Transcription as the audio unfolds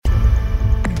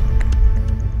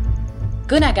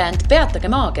Kõnekäänd Peatage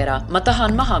maakera, ma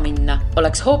tahan maha minna,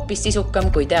 oleks hoopis sisukam,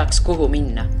 kui teaks, kuhu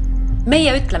minna.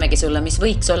 Meie ütlemegi sulle, mis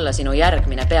võiks olla sinu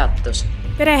järgmine peatus.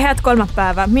 Tere, head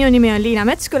kolmapäeva. Minu nimi on Liina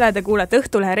Metsküle, te kuulete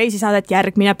Õhtulehe reisisaadet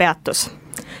Järgmine peatus.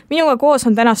 Minuga koos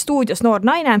on täna stuudios noor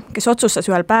naine, kes otsustas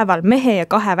ühel päeval mehe ja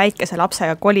 2 väikese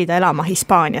lapsega kolida elama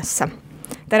Hispaaniasse.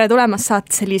 Tere tulemast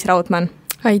saatesse, Liis Raudman.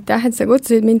 Aitäh, et sa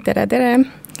kutsusid mind, tere.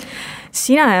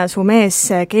 Sina ja su mees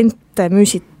Kent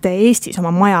müüsite Eestis oma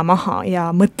maja maha ja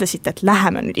mõtlesite, et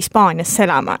läheme nüüd Hispaaniasse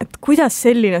elama. Et kuidas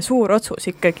selline suur otsus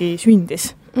ikkagi sündis?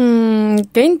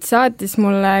 Kent saatis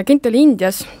mulle, Kent oli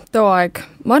Indias too aeg.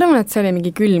 Ma arvan, et see oli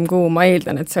mingi külm kuu, ma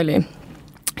eeldan, et see oli.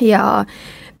 Ja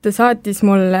ta saatis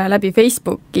mulle läbi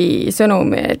Facebooki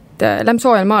sõnumi, et lähme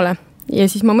soojal maale. Ja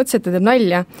siis ma mõtlesin, et ta teeb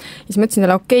nalja. Ja siis mõtlesin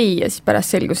talle okei, ja siis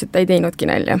pärast selgus, et ta ei teinudki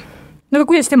nalja. No aga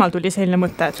kuidas temal tuli selline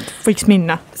mõte, et võiks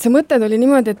minna? See mõte tuli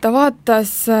niimoodi, et ta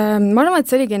vaatas, ma arvan, et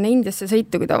see oligi enne Indiasse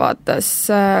sõitu, kui ta vaatas,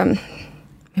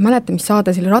 ma ei mäleta, mis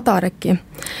saade, see oli Radar äkki,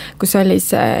 kus oli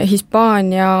see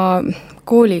Hispaania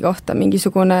kooli kohta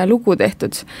mingisugune lugu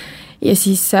tehtud. Ja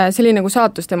siis see oli nagu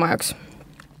saatus tema jaoks.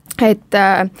 Et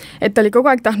ta oli kogu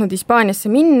aeg tahtnud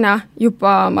Hispaaniasse minna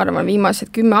juba, ma arvan,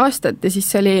 viimased 10 aastat ja siis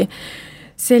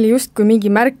see oli just kui mingi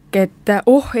märk, et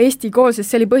Eesti kool, sest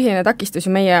see oli põhiline takistus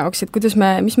ju meie jaoks, et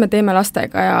mis me teeme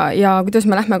lastega ja kuidas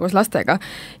me lähme koos lastega.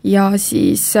 Ja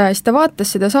siis ta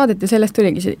vaatas seda saadet ja sellest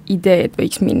tuligi see idee, et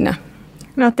võiks minna.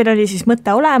 No, teil oli siis mõte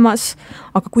olemas,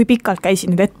 aga kui pikalt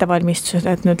käisid need ettevalmistused,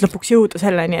 et nüüd lõpuks jõuda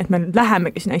selleni, et me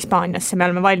lähemegi sinna Hispaaniasse, me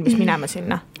oleme valmis minema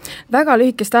sinna? Väga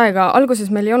lühikest aega. Alguses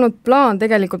meil ei olnud plaan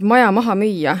tegelikult maja maha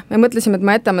müüa. Me mõtlesime, et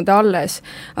me jätame ta alles,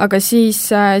 aga siis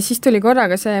tuli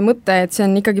korraga see mõte, et see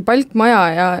on ikkagi palkmaja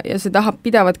ja see tahab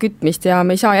pidevat kütmist ja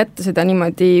me ei saa jätta seda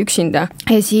niimoodi üksinda.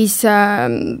 Ja siis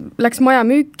läks maja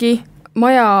müüki,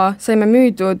 maja saime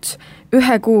müüdud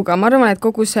 1 kuuga, ma arvan, et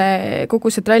kogu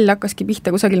see trall hakkaski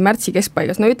pihta kusagil märtsi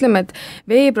keskpaigas. No ütleme, et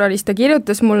veebruaris ta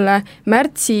kirjutas mulle,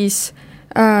 märtsis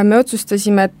me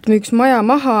otsustasime, et müüks maja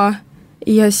maha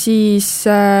ja siis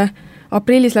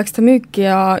aprillis läks ta müüki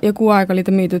ja 6 aega oli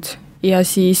ta müüdud. Ja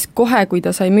siis kohe, kui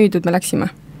ta sai müüdud, me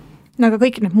läksime. No aga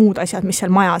kõik need muud asjad, mis seal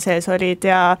maja sees olid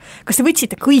ja kas te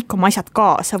võtsite kõik oma asjad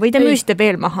kaasa või te müüsite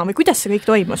veel maha või kuidas see kõik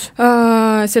toimus?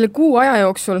 Selle 6 aja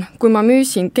jooksul, kui ma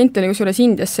müüsin, Kent oli kusjuures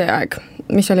Indias see aeg,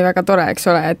 mis oli väga tore, eks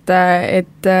ole,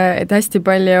 et hästi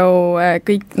palju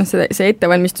kõik see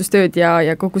ettevalmistustööd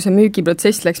ja kogu see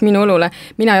müügiprotsess läks minu õlule.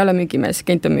 Mina ei ole müügimees,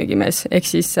 Kent on müügimees, ehk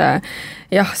siis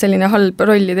selline halb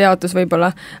rollide jaotus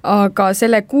võib-olla, aga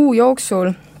selle 6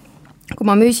 jooksul kui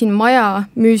ma müüsin maja,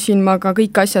 müüsin ma ka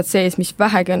kõik asjad sees, mis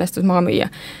vähegi õnnestus maha müüa.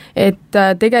 Et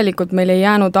tegelikult meil ei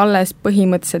jäänud alles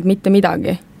põhimõtteliselt mitte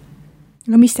midagi.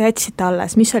 No mis te jätsite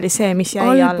alles? Mis oli see, mis jäi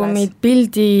alles? Albumid,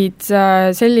 pildid,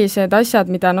 sellised asjad,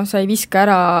 mida sa ei viska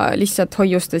ära, lihtsalt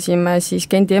hoiustasime siis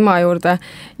Kendi ema juurde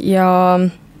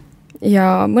ja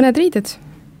mõned riided.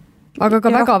 Aga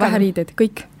ka ja väga vähe riided,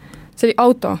 kõik. See oli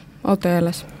auto jäi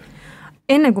alles.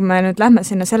 Enne kui me nüüd lähme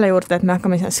sinna selle juurde, et me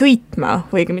hakkame sinna sõitma,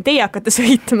 või kui teie hakkate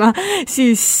sõitma,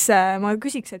 siis ma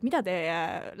küsiks, et mida te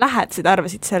lähedased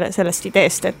arvasid sellest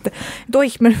ideest, et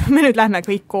me nüüd lähme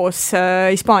kõik koos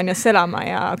Hispaaniasse elama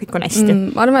ja kõik on hästi?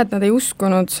 Ma arvan, et nad ei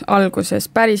uskunud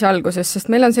päris alguses, sest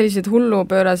meil on sellised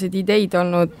hullupöörasid ideid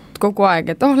olnud kogu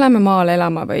aeg, et lähme maale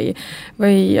elama või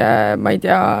ma ei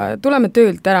tea, tuleme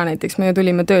töölt ära näiteks, me ju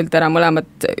tulime töölt ära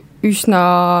mõlemad üsna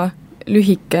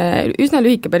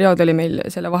lühike periood oli meil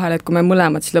selle vahel, et kui me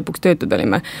mõlemad siis lõpuks töötud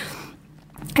olime.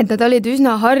 Et nad olid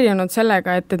üsna harjunud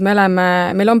sellega, et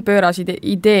meil on pöörasid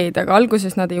ideed, aga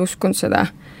alguses nad ei uskunud seda.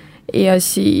 Ja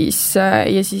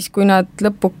siis kui nad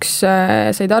lõpuks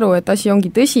said aru, et asi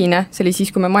ongi tõsine, see oli siis,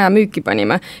 kui me maja müüki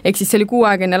panime, ehk siis see oli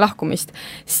 6 aega enne lahkumist,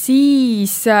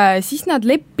 siis nad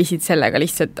leppisid sellega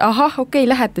lihtsalt, okei,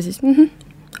 lähete siis,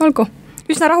 olgu.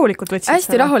 Üsna rahulikult võtsid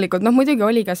hästi seda? Rahulikult, muidugi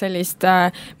oli ka sellist,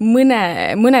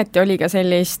 mõneti oli ka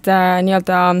sellist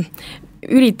nii-öelda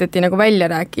üritati nagu välja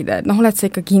rääkida, et oled sa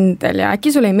ikka kindel ja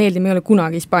äkki sulle ei meeldi, me ei ole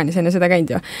kunagi Hispaanias enne seda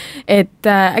käinud ju, et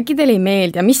äkki teile ei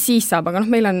meeldi ja mis siis saab, aga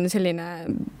meil on selline,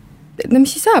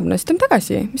 mis siis saab, siis tuleme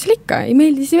tagasi, mis seal ikka, ei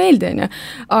meeldi, siis ei meeldi,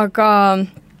 aga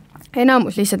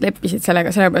enamus lihtsalt leppisid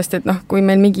sellega, sellepärast, et kui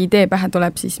meil mingi idee pähe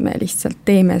tuleb, siis me lihtsalt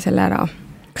teeme selle ära.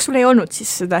 Kas sul ei olnud siis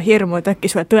seda hirmu, et äkki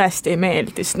sulle tõesti ei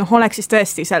meeldi, sest oleks siis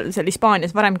tõesti seal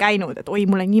Hispaanias varem käinud, et oi,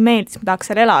 mulle nii meeldis, ma tahaks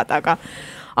seal elada,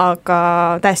 aga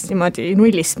täiesti niimoodi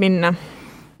nullist minna?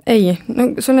 Ei,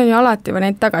 sul on ju alati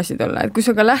variant tagasi tulla, et kui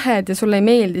sa ka lähed ja sulle ei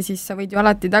meeldi, siis sa võid ju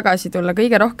alati tagasi tulla,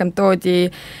 kõige rohkem toodi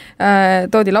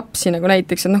lapsi nagu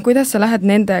näiteks, et kuidas sa lähed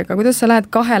nendega, kuidas sa lähed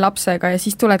 2 lapsega ja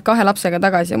siis tuled 2 lapsega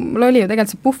tagasi, mul oli ju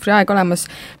tegelikult see puhvriaeg olemas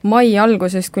mai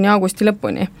algusest kuni augusti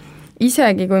lõpuni.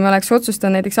 isegi kui me oleks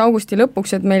otsustanud näiteks augusti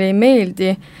lõpuks, et meile ei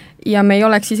meeldi ja me ei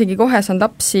oleks isegi kohe saanud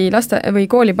lapsi laste või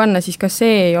kooli panna, siis ka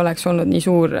see ei oleks olnud nii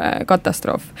suur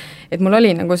katastroof. Et mul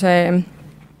oli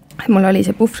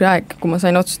see puhvriaeg, kui ma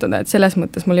sain otsustada, et selles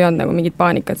mõttes mul ei olnud nagu mingit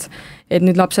paanikat. Et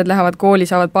nüüd lapsed lähevad kooli,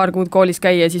 saavad paar kuud koolis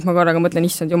käia ja siis ma korraga mõtlen,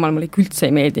 issand jumal, mulle üldse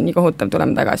ei meeldi, nii kohutav,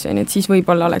 tuleme tagasi. Nii et siis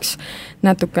võib-olla oleks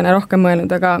natukene rohkem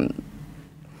mõelnud, aga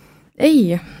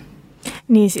ei.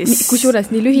 Kusjuures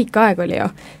nii lühike aeg oli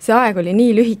ju. See aeg oli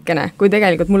nii lühikene, kui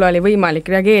tegelikult mul oli võimalik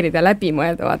reageerida läbi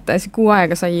mõelda, vaata, see 6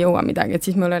 aega sai ei jõua midagi, et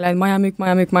siis mul oli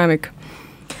majamüük.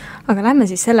 Aga lähme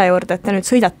siis selle juurde, et te nüüd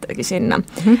sõidategi sinna.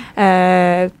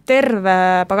 Terve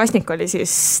pagasnik oli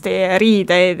siis teie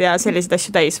riideid ja selliseid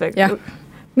asju täis või? Ja.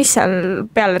 Mis seal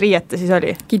peale riiete siis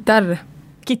oli? Kitarr.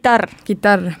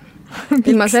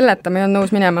 Ilma selleta ma ei olnud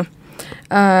nõus minema.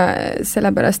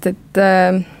 Sellepärast, et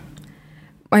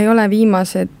ma ei ole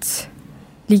viimased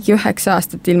ligi 9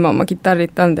 aastat ilma oma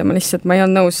kitarrita olnud ja ma ei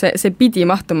olnud nõus, see pidi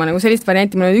mahtuma nagu sellist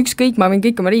varianti, mul on ükskõik, ma võin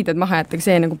kõik oma riided maha jätta,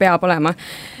 see nagu peab olema.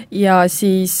 Ja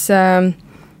siis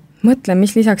mõtlen,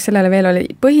 mis lisaks sellele veel oli,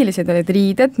 põhilised olid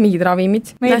riided, mingid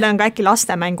ravimid. Meil on ka äkki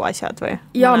laste mänguasjad või?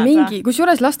 Ja mingi,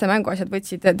 kusjuures laste mänguasjad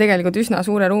võtsid tegelikult üsna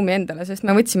suure ruumi endale, sest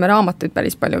me võtsime raamatuid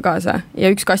päris palju kaasa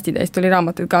ja üks kastitäis tuli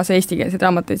raamatuid kaasa, eestikeelseid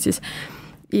raamatuid siis.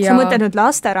 Ja sa mõtled nüüd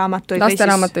lasteraamatuid?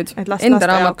 Lasteraamatuid, enda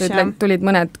raamatuid tulid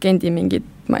mõned Gendi mingid,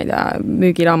 ma ei tea,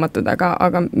 müügiraamatud,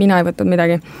 aga mina ei võtnud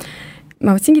midagi.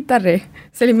 Ma võtsin kitarri,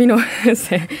 see oli minu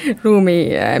see ruumi,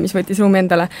 mis võttis ruumi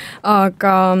endale,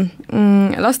 aga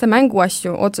laste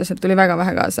mänguasju otseselt tuli väga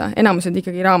vähe kaasa, enamused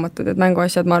ikkagi raamatud, et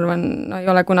mänguasjad, ma arvan, ei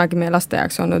ole kunagi meie laste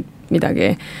jaoks olnud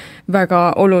midagi väga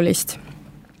olulist.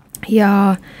 Ja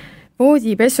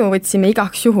voodipesu võtsime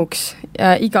igaks juhuks,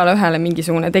 igale ühele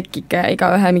mingisugune tekike,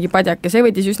 iga ühe mingi padjake, see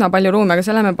võttis üsna palju ruumi, aga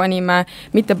selle me panime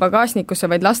mitte pagasnikusse,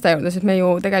 vaid laste juurde, sest me ju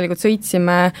tegelikult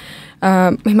sõitsime, ma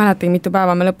ei mäletagi, mitu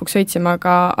päeva me lõpuks sõitsime,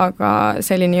 aga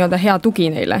see oli nii-öelda hea tugi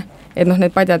neile, et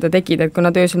need padjad ja tekid, et kui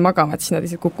nad öösel magavad, siis nad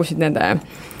lihtsalt kukkusid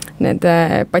nende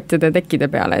patjade tekkide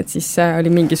peale, et siis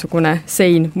oli mingisugune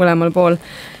sein mõlemal pool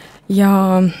ja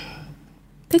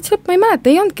täitsa lõpp, ma ei mäleta,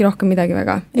 ei olnudki rohkem midagi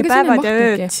väga. Ja päevad ja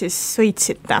ööd siis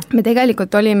sõitsite? Me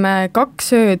tegelikult olime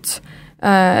 2 ööd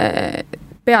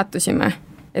peatusime,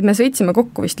 et me sõitsime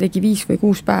kokku vist ligi 5 või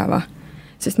 6 päeva,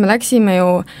 sest me läksime ju,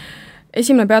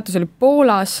 esimene peatus oli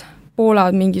Poolas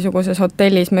mingisuguses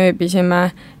hotellis me ööbisime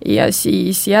ja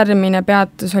siis järgmine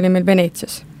peatus oli meil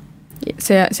Veneetsias.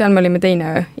 Seal me olime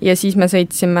teine öö ja siis me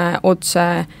sõitsime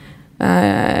otse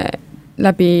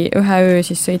läbi 1 öö,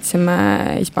 siis sõitsime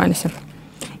Hispaaniasse.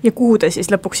 Ja kuhu te siis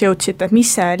lõpuks jõudsite, et mis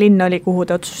see linn oli, kuhu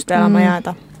te otsusite elama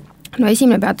jääda? No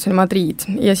esimene peatus oli Madrid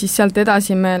ja siis sealt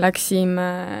edasi me läksime,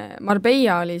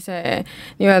 Marbella oli see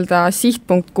nii-öelda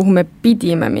sihtpunkt, kuhu me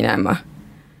pidime minema.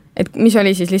 Et mis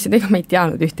oli siis lihtsalt, ega me ei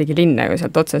teadnud ühtegi linna ju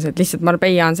sealt otseselt, lihtsalt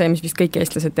Marbella on see, mis vist kõik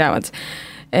eestlased teavad.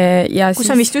 Ja kus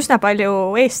on vist üsna palju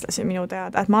eestlasi minu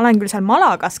teada, et ma olen küll seal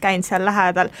Malagas käinud seal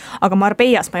lähedal, aga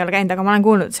Marbellas ma ei ole käinud, aga ma olen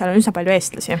kuulnud, et seal on üsna palju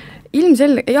eestlasi.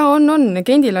 Ilmselge, ja on,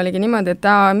 Gendil oligi niimoodi, et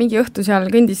ta mingi õhtu seal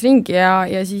kõndis ringi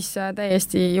ja siis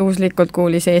täiesti juhuslikult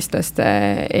kuulis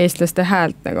eestlaste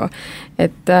häält nagu.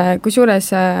 Et kusjuures,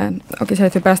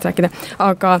 sellest võib pärast rääkida,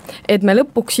 aga et me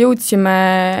lõpuks jõudsime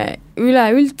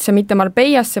üleüldse mitte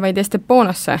Marbellasse, vaid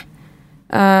Esteponasse.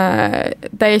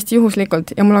 Täiesti juhuslikult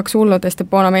ja mul hakkas hullult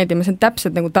Estepona meeldima, see on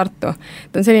täpselt nagu Tartu.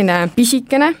 Ta on selline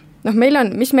pisikene, meil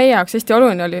on, mis meie jaoks hästi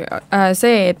oluline oli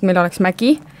see, et meil oleks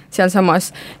mägi seal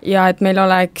samas ja et meil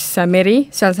oleks meri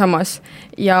seal samas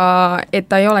ja et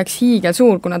ta ei oleks hiigel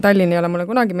suur, kuna Tallinn ei ole mulle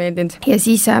kunagi meeldinud. Ja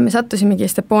siis me sattusimegi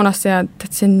Esteponasse ja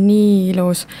et see on nii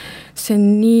ilus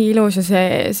ja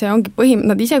see ongi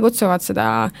nad ise kutsuvad seda,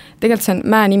 tegelikult see on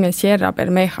mäe nimi Sierra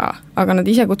Bermeja, aga nad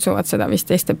ise kutsuvad seda vist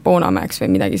Estepona mäeks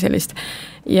või midagi sellist.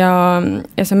 Ja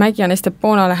see mägi on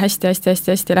Esteponale hästi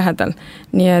lähedal.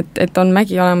 Nii et on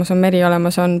mägi olemas, on meri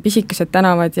olemas, on pisikesed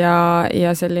tänavad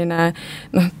ja selline,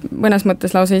 mõnes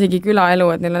mõttes lausa isegi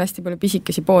külaelu, et neil on hästi palju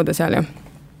pisikesi poode seal ju.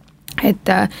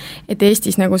 Et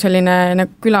Eestis nagu selline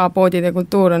nagu külapoodide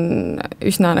kultuur on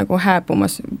üsna nagu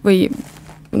hääbumas või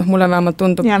mulle vähemalt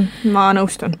tundub. Jah, ma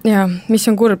nõustun. Ja, mis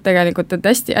on kurb tegelikult, et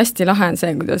hästi lahe on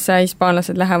see, kuidas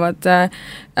hispaanlased lähevad,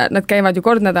 nad käivad ju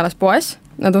kord nädalas poes,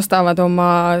 nad ostavad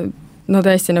oma,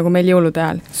 tõesti nagu meil jõulude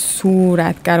ajal,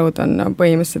 suured kärud on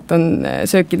põhimõtteliselt on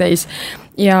sööki täis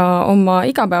ja oma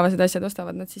igapäevased asjad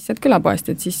ostavad nad siis sealt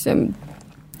külapoest, et siis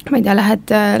ma ei tea,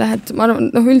 lähed, ma arvan,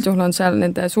 üldjuhul on seal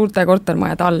nende suurte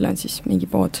kortermajade all on siis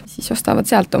mingi pood, siis ostavad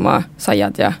sealt oma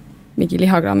saiad ja mingi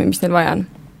lihakraami, mis neil vaja on.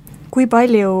 Kui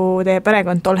palju teie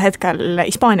perekond tol hetkel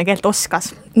hispaania keelt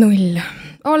oskas? 0.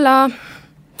 Hola!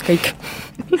 kõik.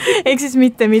 Ehk siis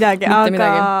mitte midagi, Mitte aga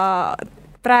midagi.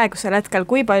 praegusel hetkel,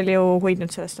 kui palju kuid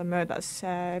nüüd sellest on möödas?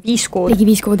 5 kuud? Ligi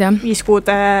 5 kuud, jah. 5 kuud.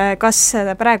 Kas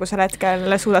praegusel hetkel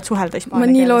suudad suhelda hispaania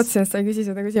Ma nii keeles? lootsin, et sa ei küsi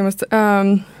seda küsimust.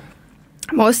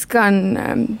 Ma oskan,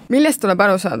 millest tuleb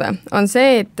aru saada, on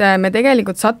see, et me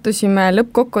tegelikult sattusime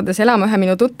lõppkokkudes elama ühe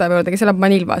minu tuttav juurde, kes elab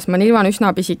Manilvas. Manilva on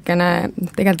üsna pisikene,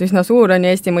 tegelikult üsna suur on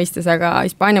ju Eesti mõistes, aga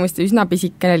Hispaania mõistes üsna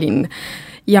pisikene linn.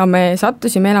 Ja me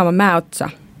sattusime elama mäe otsa.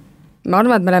 Ma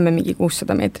arvan, et me oleme mingi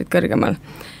 600 meetrit kõrgemal.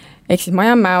 Ehk siis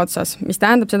maja on mäe otsas, mis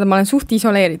tähendab seda, et ma olen suht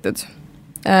isoleeritud.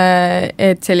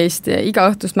 Et sellist iga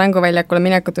õhtust mänguväljakule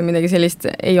minekut või midagi sellist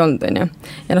ei olnud, on ju.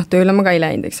 Ja noh, tööle ma ka ei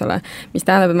läinud, eks ole. Mis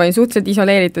tähendab, et ma olin suhteliselt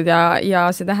isoleeritud ja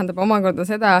see tähendab omakorda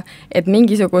seda, et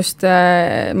mingisugust,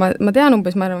 ma tean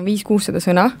umbes, ma arvan, 500-600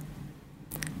 sõna,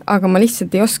 aga ma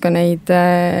lihtsalt ei oska neid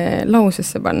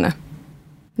lausesse panna.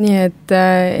 Nii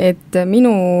et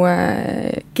minu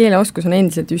keeleoskus on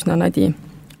endiselt üsna nadi.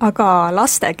 Aga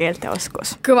laste keelte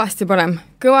oskus? Kõvasti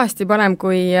parem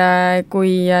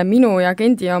kui minu ja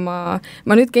Kendi oma,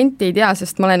 ma nüüd Kenti ei tea,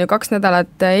 sest ma olen ju 2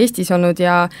 nädalat Eestis olnud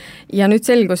ja nüüd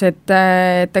selgus, et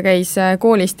ta käis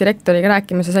koolis direktoriga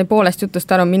rääkimas ja sai poolest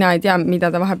jutust aru, mina ei tea, mida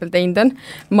ta vahepeal teinud on.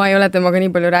 Ma ei ole temaga nii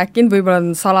palju rääkinud, võib-olla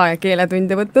on salaja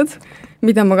keeletunde võtnud,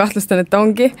 mida ma kahtlustan, et ta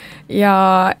ongi. Ja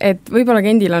et võib-olla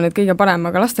Kendil on nüüd kõige parem,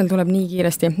 aga lastel tuleb nii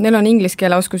kiiresti. Neil on inglise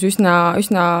keele oskus üsna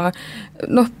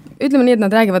ütleme nii, et nad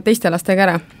räägivad teiste lastega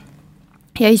ära.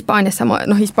 Ja Hispaanias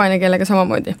hispaania keelega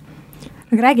samamoodi.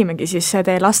 Aga räägimegi siis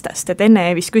teie lastest, et enne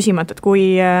vist küsimata, et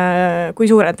kui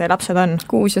suured teie lapsed on?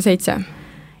 6 ja 7.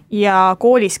 Ja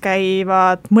koolis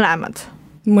käivad mõlemad?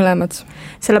 Mõlemad.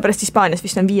 Sellepärast Hispaanias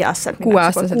vist on 5-aastaselt.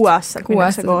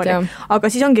 6-aastaselt kooli.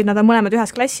 Aga siis ongi, nad on mõlemad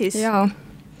ühes klassis? Jaa.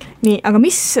 Nii, aga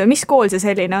mis kool see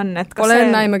selline on? Pole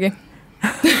õnne aimugi.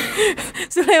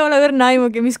 Sul ei ole õrna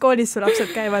aimugi, mis koolis su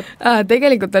lapsed käivad?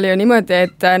 Tegelikult oli ju niimoodi,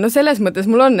 et selles mõttes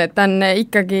mul on, et ta on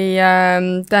ikkagi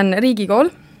ta on riigikool.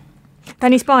 Ta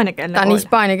on hispaaniakeelne kool? Ta on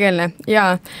hispaaniakeelne,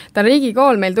 jaa. Ta on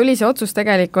riigikool, meil tuli see otsus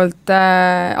tegelikult,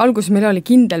 alguses meil oli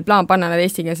kindel plaan panna nad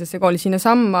eestikeelsesse kooli, sinna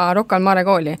samma Rocca al Mare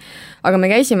kooli. Aga me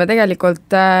käisime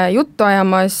tegelikult juttu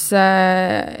ajamas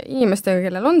inimestega,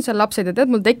 kellel on seal lapsed ja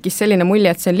mul tekkis selline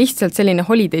mulje, et see on lihtsalt selline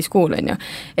holiday school, on ju.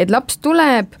 Et laps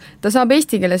tuleb, ta saab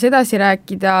eesti keeles edasi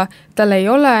rääkida, tal ei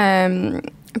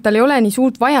ole nii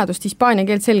suurt vajadust hispaania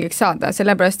keelt selgeks saada,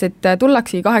 sellepärast, et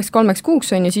tullaksegi 2-3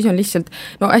 kuuks on ja siis on lihtsalt,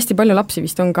 hästi palju lapsi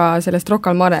vist on ka sellest Rocca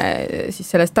al Mare,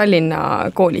 siis sellest Tallinna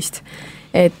koolist.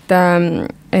 Et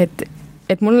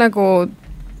mul nagu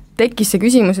tekkis see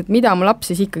küsimus, et mida mu laps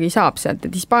siis ikkagi saab sealt,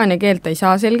 et hispaania keelt ei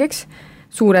saa selgeks,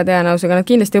 suure tõenäosusega nad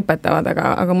kindlasti õpetavad,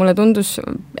 aga mulle tundus,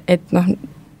 et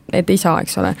ei saa,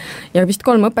 eks ole. Ja vist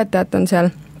 3 õpetajat on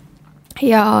seal.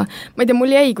 Ja ma ei tea,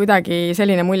 mul jäi kuidagi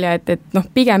selline mulje, et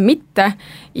pigem mitte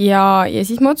ja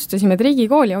siis me otsustasime, et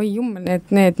riigikool ja oi jummel,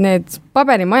 need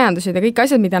paberimajandused ja kõik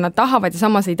asjad, mida nad tahavad ja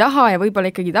samas ei taha ja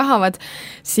võib-olla ikkagi tahavad,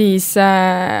 siis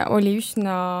oli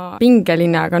üsna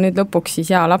pingeline, aga nüüd lõpuks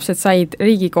siis lapsed said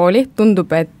riigikooli,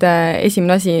 tundub, et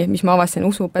esimene asi, mis ma avastasin,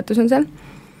 usuõpetus on seal.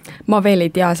 Ma veel ei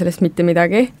tea sellest mitte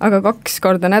midagi, aga 2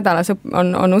 korda nädalas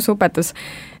on usuõpetus.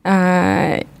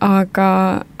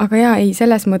 Aga jaa, ei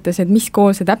selles mõttes, et mis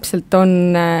kool see täpselt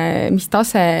on, mis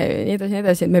tase, nii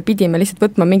edasi, et me pidime lihtsalt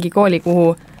võtma mingi kooli,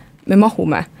 kuhu me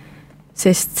mahume,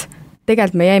 sest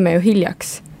tegelikult me jäime ju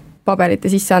hiljaks paberite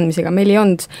sisseandmisega, meil ei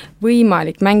olnud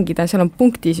võimalik mängida, seal on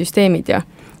punktisüsteemid ja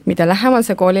mida lähemal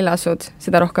sa koolile asud,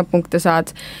 seda rohkem punkte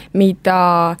saad,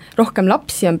 mida rohkem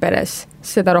lapsi on peres,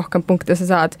 seda rohkem punkte sa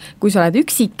saad, kui sa oled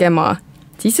üksikema,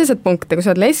 siis sa saad punkte, kui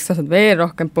sa oled lesk, sa saad veel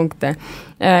rohkem punkte.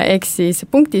 Ehk siis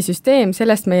punktisüsteem,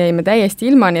 sellest me jäime täiesti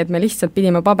ilma, nii et me lihtsalt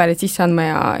pidime paberid sisse andma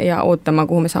ja ootama,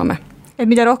 kuhu me saame. Et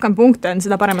mida rohkem punkte on,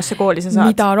 seda paremasse kooli sa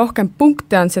saad? Mida rohkem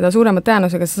punkte on, seda suurema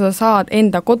tõenäosusega sa saad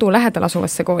enda kodu lähedal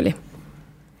asuvasse kooli.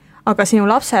 Aga sinu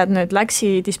lapsed nüüd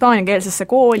läksid hispaaniakeelsesse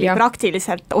kooli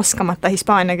praktiliselt oskamata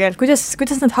hispaania keelt. Kuidas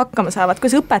nad hakkama saavad?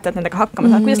 Kuidas õpetajad nendega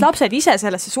hakkama saavad? Kuidas lapsed ise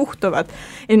sellesse suhtuvad?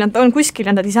 Ja nad on kuskil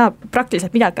ja nad ei saa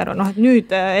praktiliselt midagi aru. Et nüüd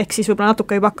ehk siis võib-olla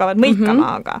natuke juba hakkavad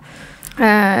mõikama, aga...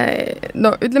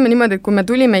 ütleme niimoodi, et kui me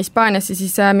tulime Hispaaniasse,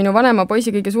 siis minu vanema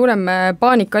poisi kõige suurem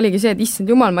paanika oligi see, et issand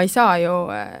jumal, ma ei saa ju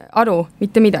aru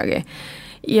mitte midagi.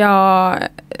 Ja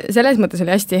selles mõttes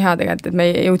oli hästi hea tegelikult, et me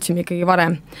jõudsime ikkagi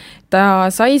varem. Ta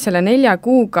sai selle 4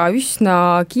 kuuga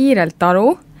üsna kiirelt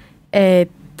aru, et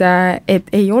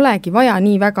ei olegi vaja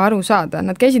nii väga aru saada.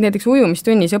 Nad käisid näiteks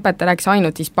ujumistunnis, õpetaja rääkis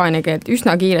ainult hispaania keelt,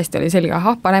 üsna kiiresti oli selge,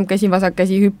 parem käsi, vasak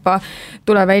käsi, hüppa,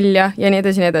 tule välja ja nii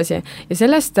edasi, nii edasi. Ja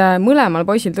sellest mõlemal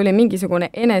poisil tuli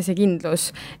mingisugune enesekindlus,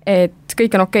 et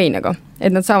kõik on okei nagu,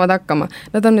 et nad saavad hakkama.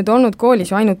 Nad on nüüd olnud koolis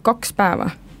ju ainult 2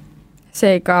 päeva.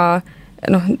 seega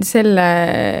selle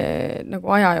nagu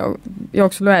aja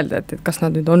jooksul öelda, et kas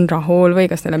nad nüüd on rahul või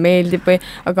kas neile meeldib või,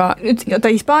 aga nüüd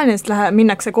Hispaaniast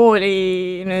minnakse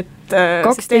kooli nüüd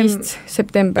 12.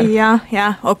 september.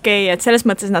 jah, okei, et selles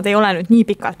mõttes nad ei ole nüüd nii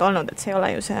pikalt olnud, et see ei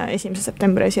ole ju see 1.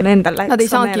 septembri esil endal nad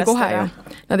ei saanudki kohe ju.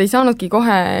 Nad ei saanudki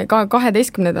kohe,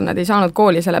 12. nad ei saanud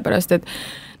kooli, sellepärast et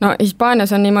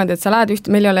Hispaanias on niimoodi, et sa lähed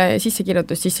meil ei ole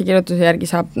sissekirjutuse järgi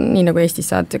saab, nii nagu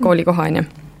Eestis saad koolikoha, on ju.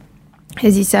 Ja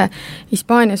siis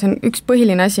Hispaanias on üks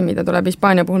põhiline asi, mida tuleb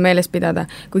Hispaania puhul meeles pidada.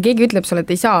 Kui keegi ütleb sulle, et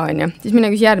ei saa, on ju, siis mine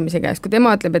küsi järgmise käest. Kui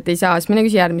tema ütleb, et ei saa, siis mine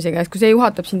küsi järgmise käest. Kui see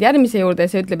juhatab sind järgmise juurde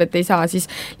ja see ütleb, et ei saa, siis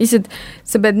lihtsalt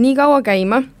sa pead nii kaua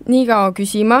käima, nii kaua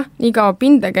küsima, nii kaua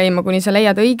pinda käima, kuni sa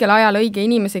leiad õigel ajal õige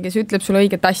inimese, kes ütleb sulle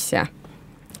õiget asja.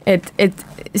 Et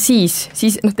siis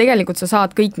tegelikult sa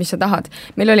saad kõik, mis sa tahad.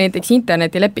 Meil oli näiteks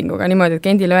internetilepinguga niimoodi, et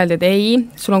kliendile öeldi, et ei,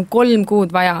 sul on 3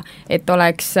 kuud vaja, et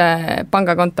oleks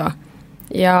pangakonto.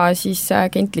 Ja siis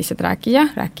klient lihtsalt rääkis,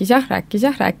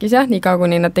 nii kaua,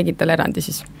 kuni nad tegid talle erandi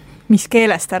siis. Mis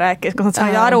keeles ta rääkis? Kas nad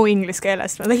said aru inglise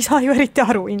keelest? Nad ei saa ju eriti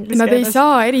aru inglise keeles. Nad ei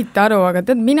saa eriti aru,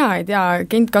 aga mina ei tea,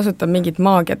 klient kasutab mingit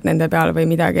maagiat nende peal või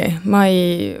midagi. Ma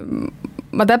ei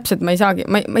saagi,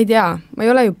 ma ei tea, ma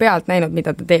ei ole ju pealt näinud,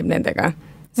 mida ta teeb nendega.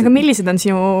 Aga millised on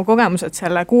sinu kogemused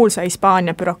selle kuulsa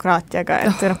Hispaania bürokraatiaga,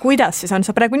 et kuidas siis on?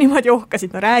 Sa praegu niimoodi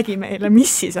ohkasid, räägi meile,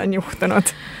 mis siis on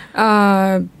juhtunud?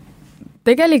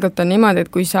 Tegelikult on niimoodi, et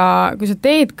kui sa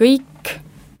teed kõik,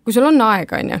 kui sul on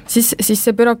aega, on ju, siis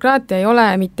see bürokraatia ei ole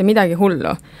mitte midagi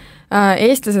hullu.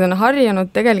 Eestlased on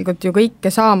harjunud tegelikult ju kõike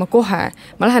saama kohe.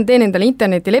 Ma lähen teen endale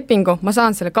internetilepingu, ma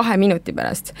saan selle 2 minuti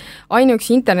pärast.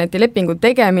 Ainuüksi internetilepingu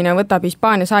tegemine võtab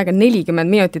Hispaanias aega 40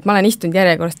 minutit, ma olen istunud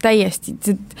järjekorras täiesti.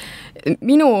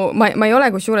 Ma ei ole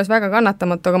kusjuures väga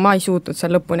kannatamatu, aga ma ei suutnud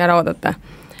seal lõpuni ära oodata.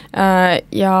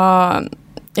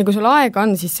 Ja kui sul aega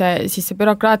on, siis see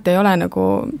bürokraatia ei ole nagu,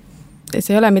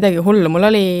 see ei ole midagi hullu. Mul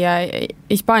oli,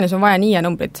 Hispaanias on vaja NIE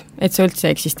numbrid, et sa üldse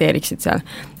eksisteeriksid seal,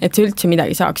 et sa üldse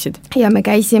midagi saaksid. Ja me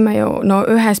käisime ju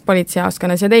ühes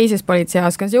politseijaoskonnas ja teises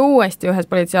politseijaoskonnas ja uuesti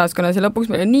ühes politseijaoskonnas ja lõpuks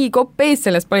meil on nii kopp ees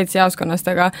sellest politseijaoskonnast,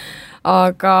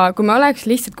 aga kui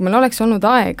meil oleks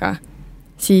olnud aega,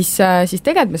 siis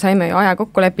tegelikult me saime ju aja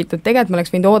kokku lepitud, tegelikult me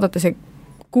oleks võinud oodata see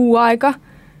 6 aega,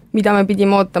 mida me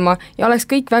pidime ootama ja oleks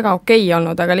kõik väga okei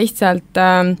olnud, aga lihtsalt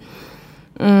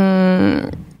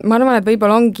ma arvan, et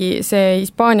võib-olla ongi see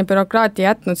Hispaania bürokraatia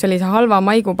jätnud sellise halva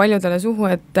maigu paljudele suhu,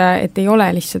 et ei ole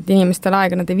lihtsalt inimestel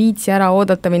aega, nad ei viitsi ära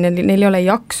oodata või neil ei ole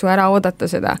jaksu ära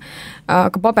oodata seda.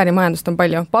 Aga paberimajandust on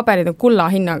palju, paberid on kulla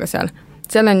hinnaga seal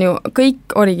on ju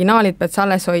kõik originaalid pead sa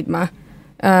alles hoidma.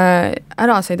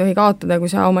 Ära sa ei tohi kaotada, kui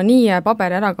sa oma NIE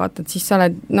paberi ära kaotad, siis sa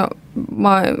oled,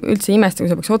 ma üldse imesta,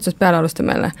 kui sa peaks otsast peale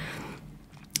alustama jälle.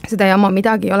 Seda jama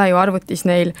midagi ei ole ju arvutis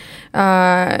neil.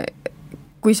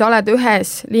 Kui sa oled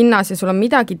ühes linnas ja sul on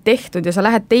midagi tehtud ja sa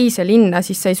lähed teise linna,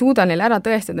 siis sa ei suuda neil ära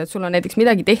tõestada, et sul on näiteks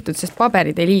midagi tehtud, sest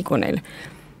paberid ei liigu neil.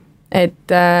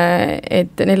 Et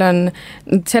neil on,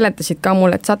 nad seletasid ka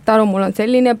mulle, et saate aru, mul on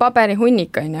selline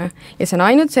paberihunnik, ja see on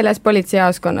ainult selles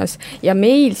politseijaoskonnas ja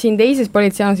meil siin teises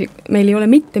politseijaoskonnas, meil ei ole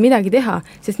mitte midagi teha,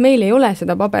 sest meil ei ole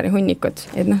seda paberihunnikut,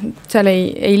 et seal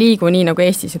ei liigu nii nagu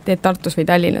Eestis, et teed Tartus või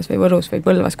Tallinnas või Võrus või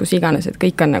Põlvas, kus iganes, et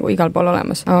kõik on nagu igal pool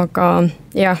olemas,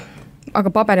 aga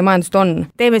paberimajandust on.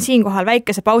 Teeme siinkohal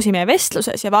väikese pausi meie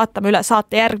vestluses ja vaatame üle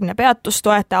saate järgmine peatus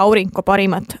toetaja Aurinko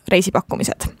parimad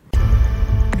reisipakkumised.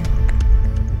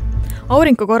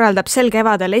 Aurinko korraldab sel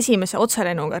kevadel esimese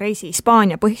otselennuga reisi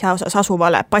Hispaania põhjaosas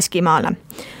asuvale Baskimaale.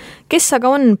 Kes aga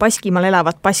on Baskimaal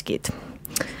elavad baskid?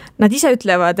 Nad ise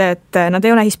ütlevad, et nad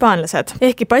ei ole hispaanlased.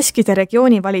 Ehkki baskide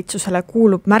regioonivalitsusele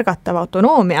kuulub märgatav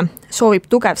autonoomia, soovib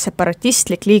tugev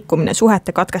separatistlik liikumine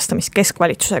suhete katkestamist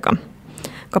keskvalitsusega.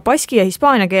 Ka baski ja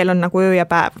hispaania keel on nagu öö ja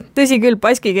päev. Tõsi küll,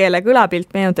 baski keele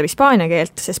kõlapilt meenutab hispaania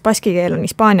keelt, sest baski keel on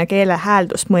hispaania keele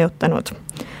hääldust mõjutanud.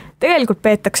 Tegelikult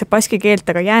peetakse baski keelt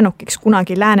aga jäänukiks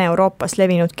kunagi Lääne-Euroopas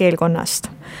levinud keelkonnast.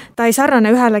 Ta ei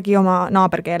sarnane ühelegi oma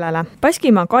naaberkeelele.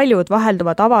 Baskimaa kaljud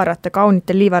vahelduvad avarate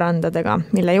kaunite liivarandadega,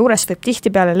 mille juures võib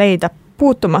tihtipeale leida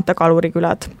puutumata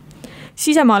kalurikülad.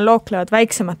 Sisemaal looklevad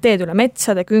väiksemad teed üle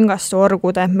metsade, küngaste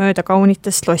orgude, mööda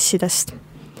kaunitest lossidest.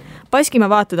 Baskimaa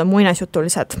vaated on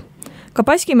muinasjutulised. Ka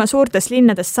Baskimaa suurtest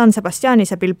linnadest San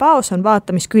Sebastianis ja Bilbaos on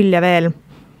vaatamiskülje veel.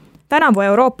 Tänavu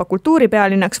Euroopa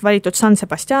kultuuripealinnaks valitud San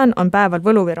Sebastian on päeval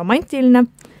võluv ja romantiline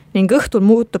ning õhtul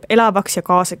muutub elavaks ja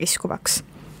kaasakiskuvaks.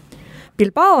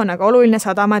 Bilbao on aga oluline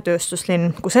sadama ja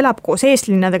tööstuslinn, kus elab koos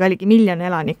eeslinnadega ligi 1 miljon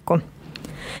elanikku.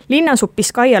 Linn asub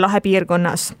Biskaia lahe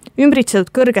piirkonnas,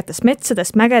 ümbritsetud kõrgetest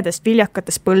metsadest, mägedest,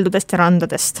 viljakatest põldudest ja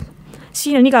randadest.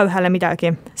 siin on igaühele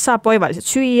midagi, saab oivaliselt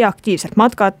süüa, aktiivselt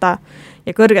matkata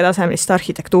ja kõrgetasemelist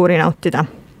arhitektuuri nautida.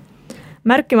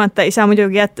 Märkimata ei saa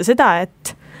muidugi jätta seda,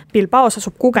 et Bilbaos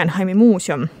asub Guggenheimi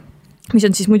muuseum, mis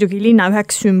on siis muidugi linna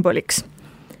üheks sümboliks.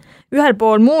 Ühel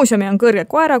pool muuseumi on kõrge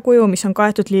koerakuju, mis on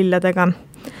kaetud lilledega.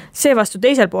 Seevastu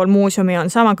teisel pool muuseumi on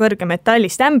sama kõrge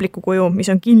metallist ämbliku kuju, mis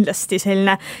on kindlasti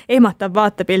selline ehmatav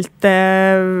vaatepilt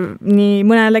nii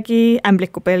mõnelegi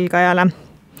ämblikupelgajale.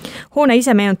 Hoone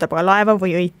ise meenutab ka laeva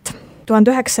või õit.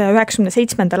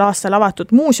 1997. aastal avatud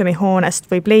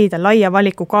muuseumihoonest võib leida laia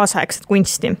valiku kaasaegset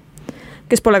kunsti.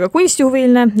 Kes pole ka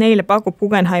kunstihuviline, neile pakub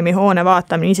Guggenheimi hoone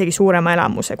vaatamine isegi suurema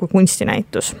elamuse kui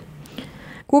kunstinäitus.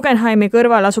 Guggenheimi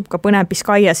kõrval asub ka põnev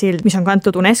Biscaya sild, mis on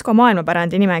kantud UNESCO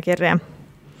maailmapärandi nimekirja.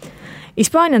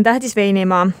 Hispaania on tähtis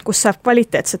veinimaa, kus saab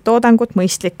kvaliteetset toodangut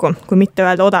mõistlikku, kui mitte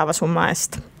öelda odava summa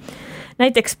eest.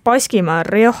 Näiteks Baskimaal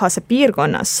Riojase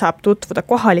piirkonnas saab tutvuda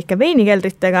kohalike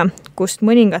veinikeldritega, kust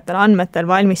mõningatel andmetel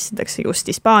valmistatakse just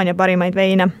Hispaania parimaid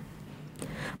veine.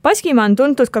 Baskimaa on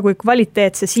tuntud ka kui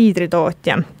kvaliteetse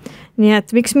siidritootja, nii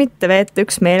et miks mitte veeta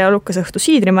üks meeleolukas õhtu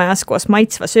siidrimajas koos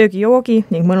maitsva söögijoogi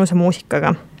ning mõnusa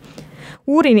muusikaga.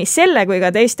 Uuri nii selle kui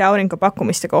ka teiste aurinko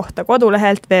pakkumiste kohta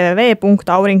kodulehelt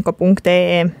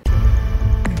www.aurinko.ee.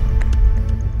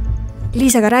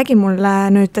 Liisa, aga räägi mulle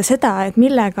nüüd seda, et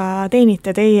millega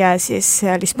teenite teie siis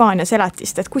seal Hispaanias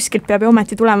elatist, et kuskilt peab ju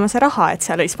ometi tulema see raha, et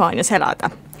seal Hispaanias elada.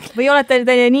 Või olete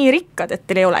te nii rikkad, et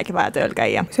teil ei olegi vaja tööl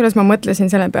käia? Selles ma mõtlesin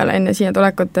selle peale enne siia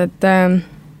tulekut, et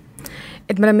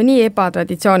me oleme nii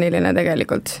ebatraditsiooniline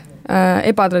tegelikult.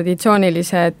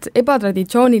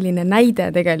 Ebatraditsiooniline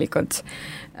näide tegelikult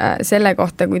selle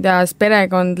kohta, kuidas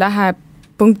perekond läheb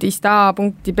punktist A,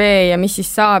 punkti B ja mis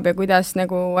siis saab ja kuidas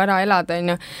nagu ära elada, on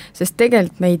ju. Sest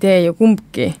tegelikult me ei tee ju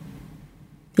kumbki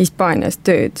Hispaanias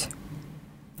tööd.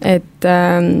 Et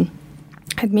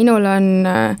minul on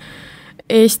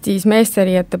Eestis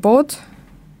meesteriiete pood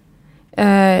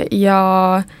ja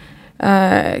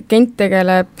Kent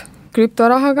tegeleb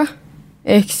krüptorahaga,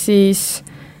 ehk siis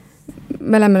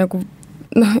me oleme nagu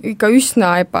ikka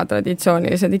üsna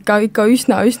ebatraditsioonilised, ikka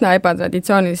üsna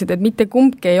ebatraditsioonilised, et mitte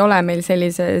kumbki ei ole meil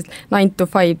sellise 9 to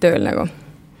 5 tööl nagu.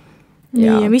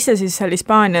 Ja mis te siis seal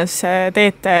Hispaanias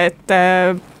teete, et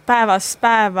päevast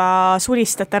päeva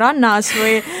sulistate rannas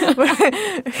või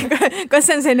kas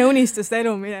see on selline unistuste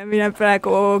elu, mille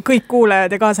praegu kõik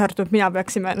kuulajad ja kaasa arvatud mina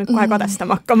peaksime nüüd kohe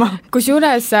kadestama hakkama?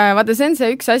 Kusjuures, vaata, see on see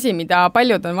üks asi, mida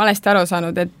paljud on valesti aru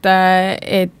saanud, et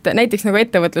näiteks nagu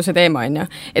ettevõtluse teema on ju.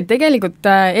 Et tegelikult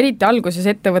eriti alguses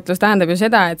ettevõtlus tähendab ju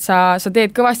seda, et sa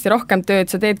teed kõvasti rohkem tööd,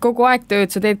 sa teed kogu aeg tööd,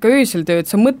 sa teed ka öösel tööd,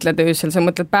 sa mõtled öösel, sa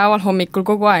mõtled päeval, hommikul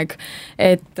kogu aeg.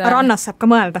 Rannas saab ka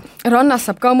mõelda. Rannas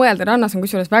saab ka mõelda, rannas on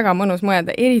kusjuures väga mõnus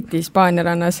mõelda, eriti Hispaania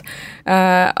rannas.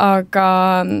 Aga,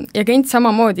 ja Kent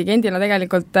samamoodi, Kendina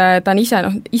tegelikult ta on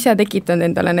ise tekitanud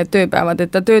endale need tööpäevad,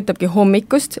 et ta töötabki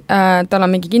hommikust, tal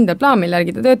on mingi kindel plaan, mille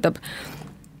järgi ta töötab.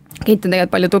 Kent on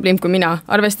tegelikult palju tublim kui mina,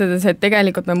 arvestades, et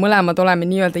tegelikult me mõlemad oleme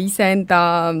nii-öelda iseenda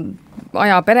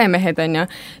aja peremehed, on ju,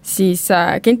 siis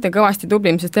Kent on kõvasti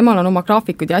tublim, sest temal on oma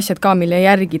graafikud ja asjad ka, mille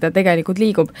järgi ta tegelikult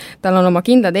liigub. Tal on oma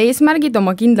kindlad eesmärgid,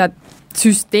 oma kindlad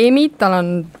süsteemid, tal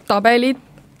on tabelid,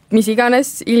 mis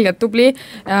iganes, ilgelt tubli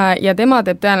ja tema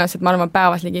teeb tõenäoliselt, ma arvan,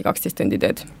 päevas ligi 12 tundi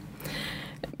tööd.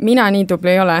 Mina nii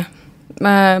tubli ei ole.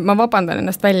 Ma vabandan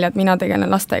ennast välja, et mina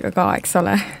tegelen lastega ka, eks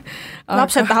ole.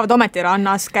 Lapsed tahavad ometi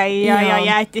rannas käia ja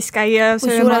jäätis käia.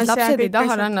 Kusjuures lapsed ei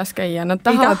taha rannas käia, nad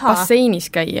tahavad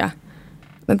basseinis käia.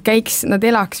 Nad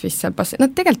elaks vist seal basseinis,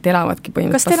 nad tegelikult elavadki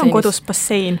põhimõtteliselt basseinis. Kas teil on kodus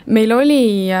bassein? Meil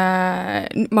oli,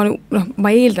 ma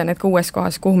eeldan, et ka uues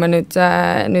kohas, kuhu me nüüd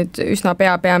üsna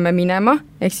peame minema,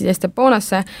 ehk siis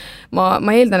Esteponasse,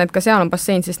 ma eeldan, et ka seal on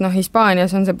bassein, sest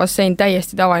Hispaanias on see bassein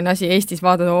täiesti tavaline asi, Eestis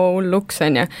vaatad hulluks,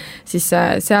 on ju, siis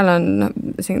seal on,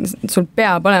 sul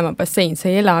peab olema bassein, sa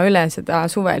ei ela üle seda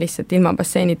suve lihtsalt ilma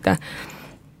basseinita.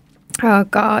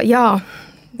 Aga jaa,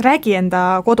 räägi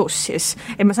enda kodus siis,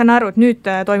 et ma saan aru, et nüüd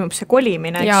toimub see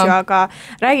kolimine, eks ju, aga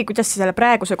räägi, kuidas te selle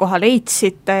praeguse koha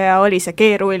leidsite ja oli see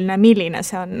keeruline, milline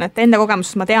see on, et enda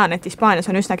kogemusest ma tean, et Hispaanias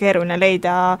on üsna keeruline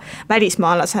leida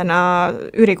välismaalasena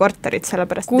üürikorterit,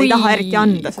 sellepärast et ei taha eriti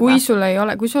anda seda.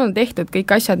 Kui sul on tehtud kõik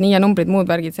asjad, nii ja numbrid, muud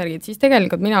värgid, särgid, siis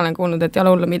tegelikult mina olen kuulnud, et ei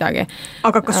ole hullu midagi.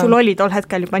 Aga kas sul oli tol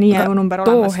hetkel juba nii ja number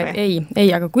olemas või?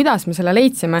 Ei, aga kuidas me selle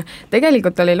leidsime?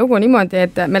 Tegelikult oli lugu niimoodi,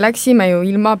 et me läksime ju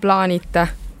ilma plaanita.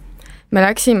 Me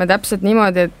läksime täpselt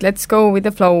niimoodi, et let's go with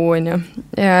the flow, on ju.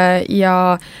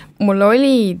 Ja mul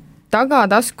oli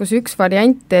tagataskus üks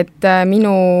variant, et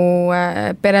minu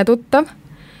peretuttav,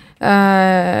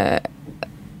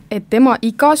 et tema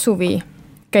iga suvi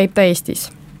käib ta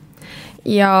Eestis.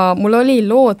 ja mul oli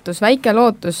väike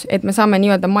lootus, et me saame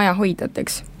nii-öelda maja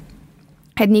hoidjateks.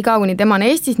 Et nii kaua, kuni tema on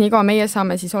Eestis, nii kaua meie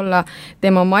saame siis olla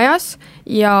tema majas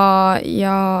ja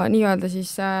nii-öelda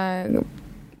siis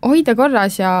hoida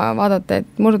korras ja vaadata, et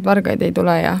murdvargaid ei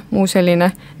tule ja muu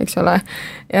selline, eks ole.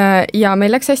 Ja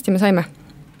meil läks hästi, me saime.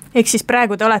 Ehk siis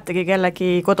praegu te oletegi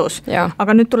kellegi kodus,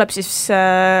 aga nüüd tuleb siis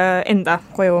enda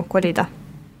koju kolida.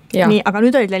 Nii, aga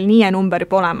nüüd oli teil NIE number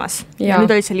juba olemas ja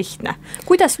nüüd oli see lihtne.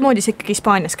 Kuidas moodi see ikkagi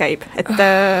Hispaanias käib? Et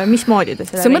mis moodi te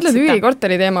seda sa mõtled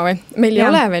üürikorteri teema või? Meil ei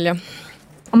ole veel ju.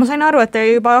 Ma sain aru, et te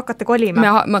juba hakkate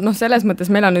kolima. Selles mõttes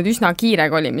meil on nüüd üsna kiire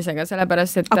kolimisega,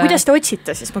 sellepärast, et... Aga kuidas te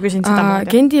otsite siis? Ma küsin seda moodi.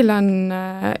 Gendil on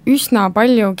üsna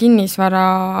palju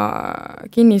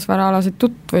kinnisvaraalaseid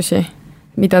tutvusi,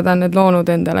 mida ta on nüüd loonud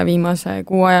endale viimase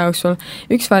 6 aja jooksul.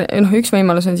 Üks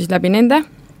võimalus on siis läbi nende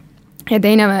ja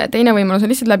teine võimalus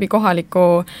on lihtsalt läbi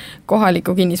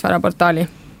kohaliku kinnisvaraportaali.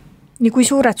 Nii kui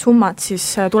suured summad siis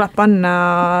tuleb panna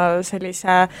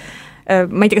sellise,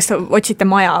 ma ei tea, kas te otsite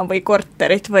maja või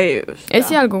korterit või...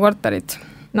 Esialgu korterit.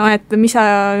 No et mis sa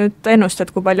nüüd ennustad,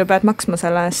 kui palju pead maksma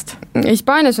selle eest?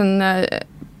 Hispaanias on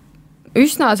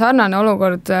üsna sarnane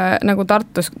olukord nagu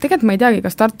Tartus. Tegelikult ma ei teagi,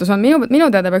 kas Tartus on. Minu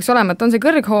teada peaks olema, et on see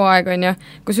kõrghooaeg, on ju,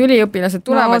 kus üliõpilased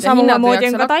tulevad ja hinnad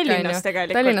lüüakse lakke. Tallinnas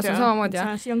tegelikult. Tallinnas on samamoodi,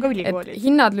 jah. Siin on ka ülikoolid.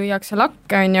 Hinnad lüüakse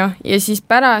lakke, on ju, ja siis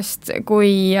pärast,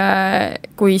 kui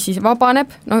siis vabaneb,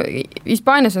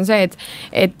 Hispaanias on see,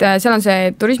 et seal on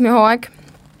see turismihooaeg,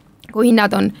 kui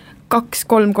hinnad on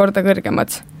 2-3 korda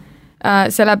kõrgemad.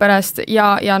 Sellepärast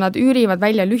ja nad üürivad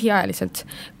välja lühiajaliselt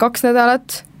 2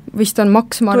 nädalat, vist on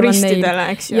maksma turistidele,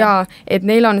 eks ju. Ja, et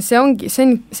neil on, see ongi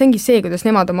see, kuidas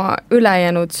nemad oma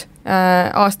ülejäänud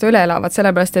aasta üle elavad,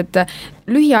 sellepärast, et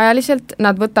lühiajaliselt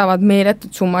nad võtavad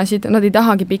meeletud summasid, nad ei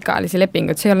tahagi pikaajalisi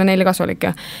lepinguid, see ei ole neile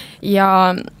kasulik.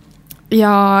 Ja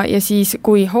siis,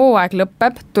 kui hooaeg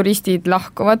lõpeb, turistid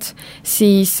lahkuvad,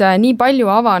 siis nii palju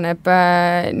avaneb,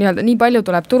 nii palju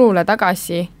tuleb turule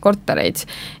tagasi kortereid,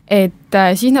 et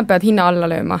siis nad peavad hinna alla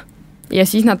lööma ja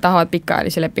siis nad tahavad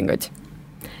pikaajalisi lepinguid.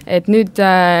 Et nüüd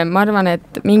ma arvan,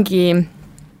 et mingi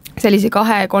sellise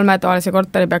 2-3 toalise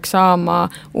korteri peaks saama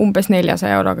umbes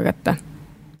 400 euroga kätte.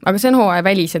 Aga see on hooaja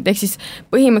väliselt, ehk siis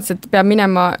põhimõtteliselt peab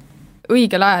minema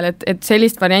õigel ajal, et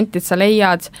sellist varianti, et sa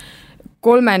leiad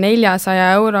 300-400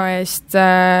 euro eest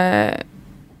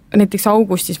näiteks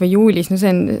augustis või juulis, no see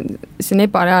on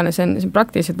ebareaalne, see on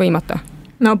praktiliselt võimatu.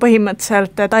 No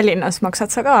põhimõtteliselt Tallinnas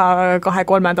maksad sa ka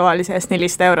 2-3 toalise eest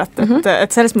 400 eurot, et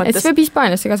selles mõttes... Et see võib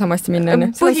Hispaaniasse ka samasti minna.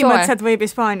 Põhimõtteliselt võib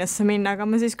Hispaaniasse minna, aga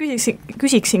ma siis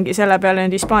küsiksingi selle peale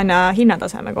nüüd Hispaania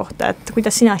hinnataseme kohta, et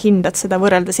kuidas sina hindad seda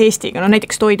võrreldes Eestiga, no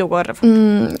näiteks toidukorv?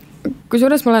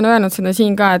 Kusjuures ma olen öelnud seda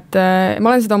siin ka, et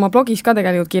ma olen seda oma blogis ka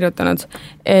tegelikult kirjutanud,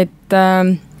 et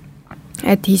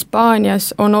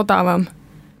Hispaanias on odavam,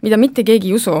 mida mitte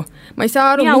keegi ei usu. Ma ei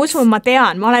saa aru, mina usun, ma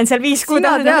tean, ma olen seal 5 kuud.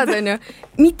 Sina tead, on ju.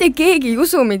 Mitte keegi ei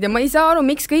usu mind ja ma ei saa aru,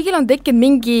 miks kõigil on tekkinud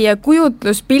mingi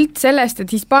kujutluspilt sellest,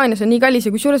 et Hispaanias on nii kallis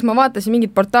ja kusjuures ma vaatasin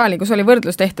mingit portaali, kus oli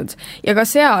võrdlus tehtud ja ka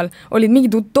seal olid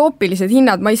mingid utoopilised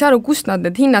hinnad, ma ei saa aru, kust nad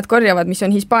need hinnad korjavad, mis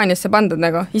on Hispaaniasse pandud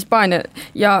nagu Hispaania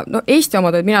ja Eesti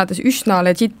omad olid mina arvates üsna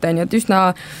legit, on ju, et üsna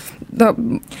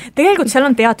Tegelikult seal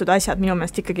on teatud asjad minu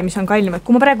meelest ikkagi, mis on kallimad,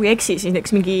 kui ma praegu ei eksi, siis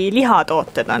näiteks mingi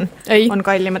lihatooted on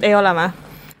kallimad, ei ole või?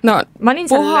 No, ma olin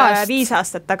seal 5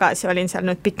 aastat tagasi, olin seal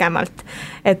nüüd pikemalt,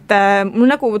 et mul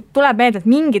nagu tuleb meelde, et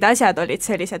mingid asjad olid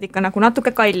sellised ikka nagu natuke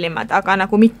kallimad, aga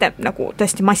nagu mitte nagu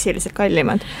tõesti massiliselt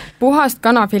kallimad. Puhast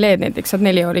kanafileed näiteks saad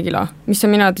 4 euro kilo, mis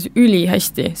on minu arvates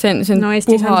ülihästi. See on no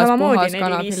Eestis puhas, on samamoodi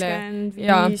 4,50,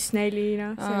 5-4,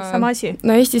 see on sama asi.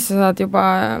 No Eestis sa saad juba,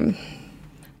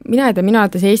 mina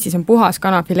arvates Eestis on puhas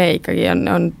kanafilee ikkagi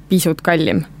on pisut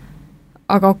kallim.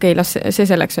 Aga okei, las see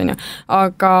selleks on ju.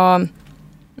 Aga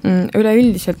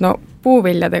üleüldiselt, no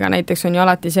puuviljadega näiteks on ju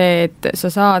alati see, et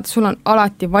sul on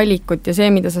alati valikut ja see,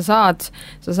 mida sa saad,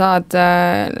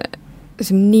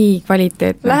 see on nii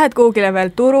kvaliteetne. Lähed kuhugile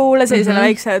veel turule, sellisele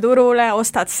väiksele turule,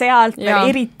 ostad sealt veel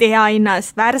eriti hea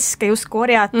hinnas, värske just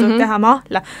korjatud, teha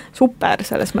mahla, super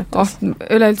selles mõttes.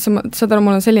 Üleüldse, saad aru,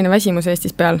 mul on selline väsimus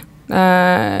Eestis peal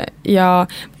ja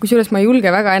kusjuures ma ei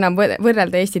julge väga enam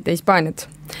võrrelda Eestit ja Hispaaniat.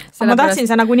 Ma tahtsin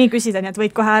sa nagu nii küsida, nii et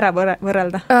võid kohe ära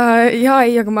võrrelda.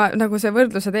 Aga ma nagu see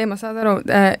võrdluse teema saad aru,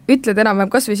 ütled enam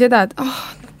kas või seda, et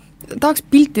tahaks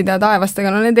piltida taevast,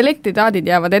 aga no need elektritaadid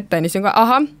jäävad ette, nii see on ka,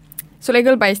 sul ei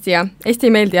kõlba Eesti ja Eesti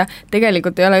ei meeldi ja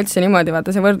tegelikult ei ole üldse niimoodi, vaata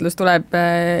see võrdlus tuleb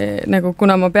nagu,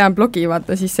 kuna ma pean blogi,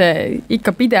 vaata siis see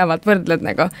ikka pidevalt võrdled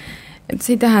nagu, et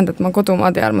see ei tähenda, et ma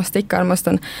kodumaad ei armasta, ikka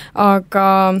armastan,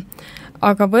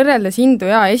 aga võrreldes hindu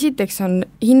esiteks on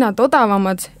hinnad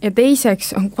odavamad ja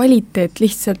teiseks on kvaliteet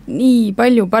lihtsalt nii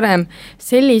palju parem.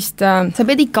 Sellist, sa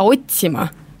pead ikka otsima,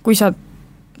 kui sa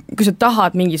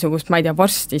tahad mingisugust, ma ei tea,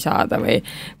 vorsti saada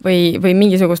või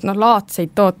mingisugust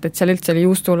laadseid tooteid, seal üldse oli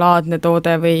juustulaadne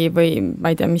toode või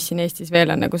ma ei tea, mis siin Eestis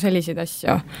veel on, nagu selliseid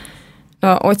asju.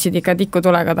 No otsid ikka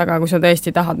tikutulega taga, kui sa tõesti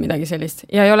tahad midagi sellist.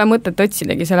 Ja ei ole mõtet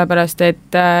otsidagi, sellepärast,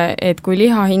 et kui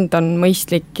liha hind on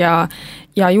mõistlik ja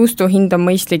juustu hind on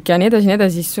mõistlik ja nii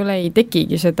edasi, siis sul ei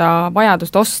tekigi seda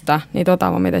vajadust osta neid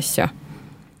odavamaid asju.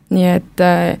 Nii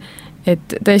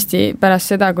et tõesti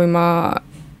pärast seda, kui ma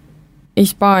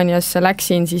Hispaaniasse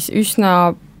läksin, siis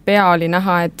üsna pea oli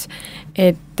näha,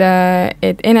 et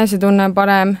enesetunne on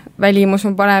parem, välimus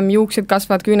on parem, juuksed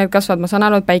kasvad, küüned kasvad, ma saan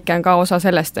aru, et päike on ka osa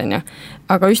sellest, on ju.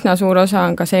 Aga üsna suur osa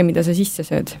on ka see, mida sa sisse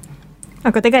sööd.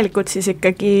 Aga tegelikult siis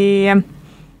ikkagi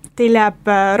teil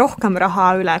jääb rohkem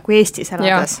raha üle kui Eestis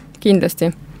elades? Jah, kindlasti.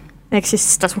 Ehk siis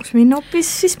tasuks minna hoopis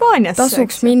Hispaaniasse?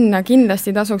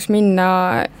 Kindlasti tasuks minna.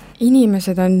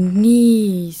 Inimesed on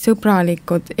nii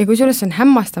sõbralikud ja kui suures on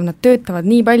hämmastav, nad töötavad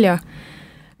nii palju.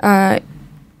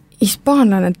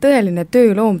 Hispaanlane on tõeline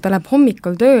tööloom, ta läheb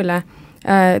hommikul tööle,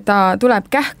 ta tuleb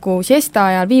kähku siesta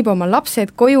ajal, viib oma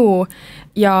lapsed koju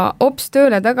ja hops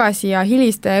tööle tagasi ja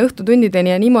hiliste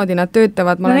õhtutundideni ja niimoodi nad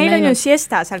töötavad. No neil on ju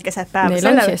siesta seal keset päeva. Neil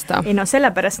on siesta. Ei no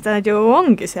sellepärast nad ju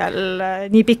ongi seal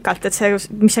nii pikalt, et see,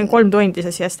 mis on 3 tundi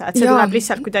see siesta, et see tuleb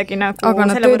lihtsalt kuidagi nagu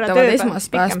aga nad töötavad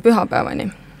esmaspäevast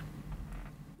pühapäevani.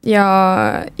 Ja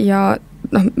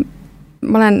noh,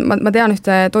 ma tean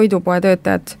ühte toidupoe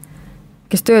töötajat,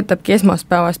 kes töötabki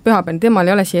esmaspäevast pühapäevani, temal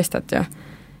ei ole siestat ju.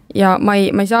 Ja ma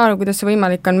ei saa aru, kuidas see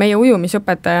võimalik on. Meie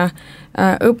ujumisõpetaja,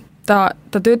 ta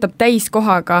töötab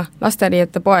täiskohaga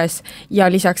lasteriiete poes ja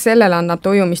lisaks sellele annab ta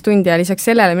ujumistundi ja lisaks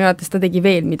sellele minu arvates ta tegi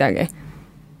veel midagi.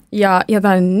 Ja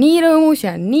ta on nii rõõmus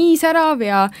ja nii särav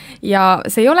ja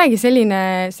see ei olegi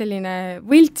selline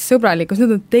võlts sõbralikkus,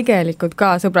 nad on tegelikult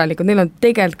ka sõbralikud, neil on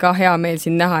tegelikult ka hea meel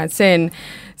siin näha, et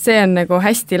see on nagu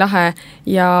hästi lahe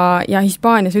ja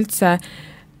Hispaanias üldse,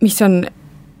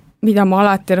 mida ma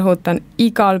alati rõhutan,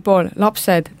 igal pool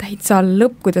lapsed, täitsa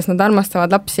lõpp, kuidas nad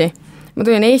armastavad lapsi. Ma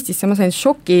tulin Eestisse, ma sain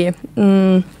šoki,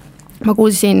 ma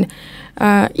kuulsin,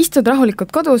 istud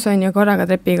rahulikult kodus on ja korraga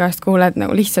trepi käest kuuled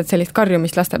nagu lihtsalt sellist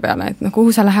karjumist laste peale, et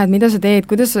kuhu sa lähed, mida sa teed,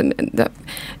 kuidas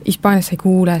Hispaanias ei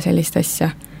kuule sellist asja.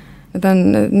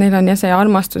 Neil on see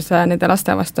armastus nende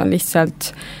laste vastu on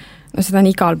lihtsalt, seda on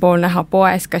igal pool näha,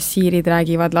 poes kassiirid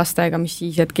räägivad lastega, mis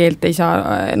siis, et keelt ei saa,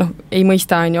 ei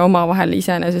mõista on ju oma vahel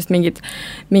iseenesest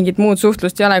mingit muud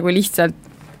suhtlust ei ole, kui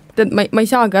lihtsalt ma ei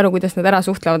saagi aru, kuidas nad ära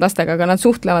suhtlevad lastega, aga nad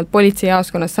suhtlevad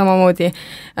politseijaoskonnas samamoodi.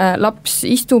 Laps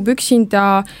istub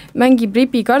üksinda, mängib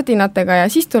ripikardinatega ja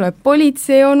siis tuleb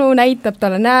politseionu, näitab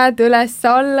talle, näed üles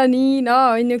alla, nii,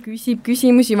 on ju, küsib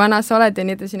küsimusi, vana sa oled ja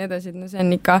nii edasi. No see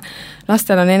on ikka,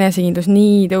 lastel on enesekindlus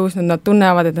nii tõusnud, nad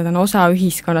tunnevad, et nad on osa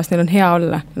ühiskonnast, neil on hea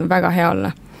olla, neil on väga hea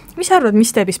olla. Mis sa arvad,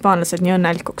 mis teeb hispaanlased nii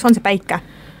õnnelikuks? On see päike?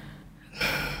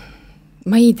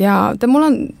 Ma ei tea, mul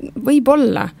on,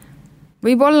 võib-olla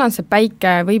on see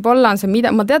päike, võib-olla on see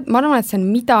ma arvan, et see on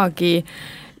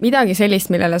midagi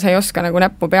sellist, millele sa ei oska nagu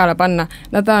näppu peale panna.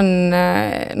 Nad on,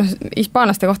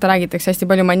 hispaanlaste kohta räägitakse hästi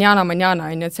palju mañana,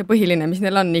 on ju, et see põhiline, mis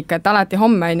neil on ikka, et alati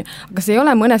homme on ju, aga see ei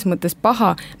ole mõnes mõttes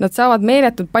paha. Nad saavad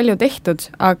meeletult palju tehtud,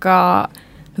 aga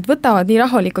nad võtavad nii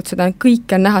rahulikult, seda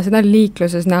kõike on näha, seda on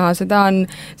liikluses näha, seda on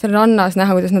seal rannas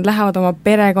näha, kuidas nad lähevad oma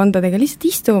perekondadega, lihtsalt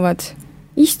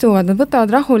istuvad, nad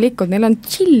võtavad rahulikult, neil on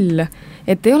chill,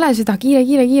 et ei ole seda kiire,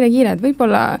 et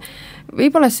võib-olla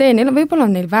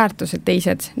on neil väärtused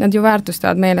teised, nad ju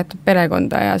väärtustavad meeletult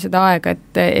perekonda ja seda aega,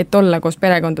 et olla koos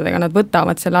perekondadega, nad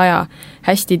võtavad selle aja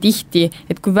hästi tihti,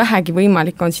 et kui vähegi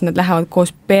võimalik on, siis nad lähevad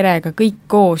koos perega, kõik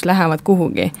koos lähevad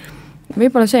kuhugi.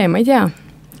 Võib-olla see, ma ei tea.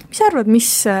 Mis sa arvad,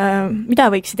 mida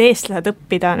võiksid eestlased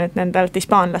õppida nüüd nendelt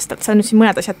hispaanlastelt? Sa nüüd siin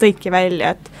mõned asjad tõidki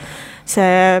välja, et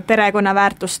see perekonna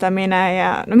väärtustamine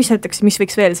ja mis sa ütleks, mis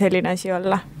võiks veel selline asi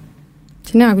olla?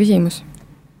 See on hea küsimus.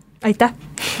 Aitäh!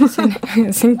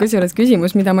 see on kusjuures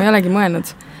küsimus, mida ma ei olegi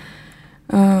mõelnud.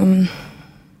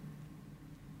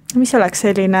 Mis oleks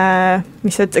selline,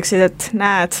 mis sa ütleksid, et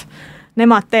näed,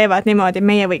 nemad teevad niimoodi,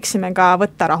 meie võiksime ka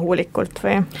võtta rahulikult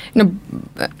või? No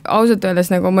ausalt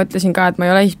öeldes, nagu ma ütlesin ka, et ma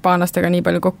ei ole hispaanlastega nii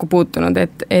palju kokku puutunud,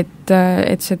 et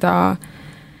seda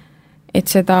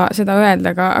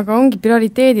öelda, aga ongi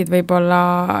prioriteedid võib-olla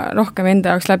rohkem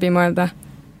enda jaoks läbi mõelda.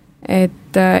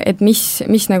 Et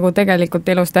mis nagu tegelikult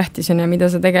elus tähtis on ja mida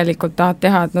sa tegelikult tahad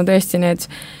teha, et no tõesti need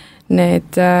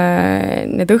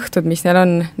õhtud, mis neil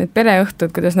on, need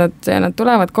pereõhtud, kuidas nad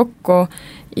tulevad kokku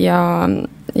ja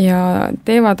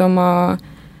teevad oma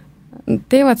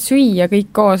teevad süüa kõik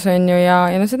koos, on ju,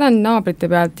 ja no seda on naabrite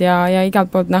pealt ja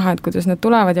igalt poolt näha, et kuidas nad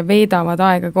tulevad ja veedavad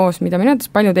aega koos, mida minu arvates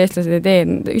paljud eestlased ei tee,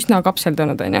 üsna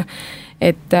kapseldunud, on ju.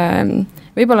 Et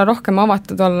võib-olla rohkem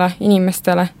avatud olla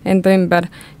inimestele enda ümber,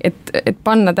 et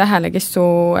panna tähele, kes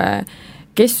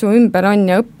su ümber on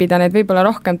ja õppida need võib-olla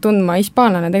rohkem tundma.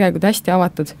 Hispaanlane tegelikult hästi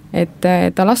avatud, et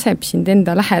ta laseb sind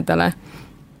enda lähedale.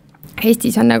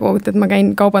 Eestis on nagu, et ma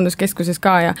käin kaubanduskeskuses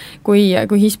ka ja kui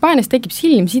Hispaanias tekib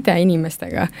silmside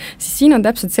inimestega, siis siin on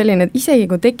täpselt selline, et isegi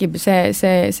kui tekib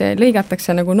see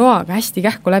lõigatakse nagu noaga hästi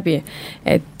kähku läbi,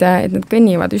 et nad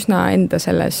kõnnivad üsna enda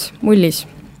selles mullis.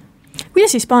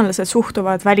 Kuidas hispaanlased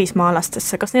suhtuvad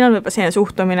välismaalastesse? Kas neil on võib-olla selline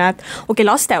suhtumine, et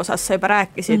laste osas sa juba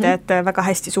rääkisid, et väga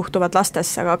hästi suhtuvad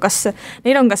lastesse, aga kas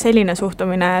neil on ka selline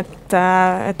suhtumine, et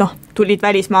tulid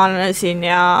välismaalane siin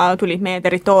ja tulid meie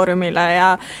territooriumile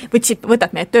ja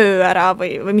võtad meie töö ära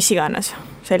või mis iganes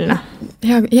selline?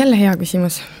 Jälle hea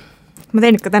küsimus. Ma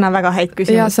teen ikka täna väga häid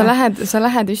küsimusi. Ja sa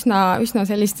lähed üsna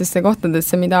sellistesse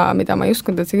kohtadesse, mida ma ei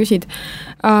uskunud, et sa küsid.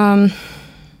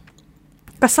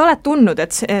 Kas sa oled tundnud,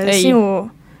 et sinu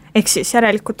ehk siis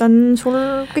järelikult on sul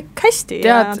kõik hästi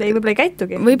ja te võib-olla ei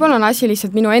käitugi? Võib-olla on asi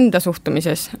lihtsalt minu enda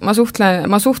suhtumises. Ma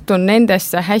suhtun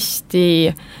nendesse hästi,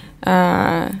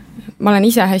 ma olen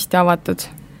ise hästi avatud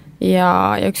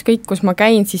ja ükskõik, kus ma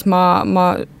käin, siis ma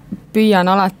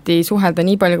püüan alati suhelda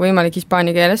nii palju kui võimalik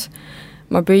hispaania keeles.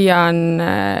 Ma püüan,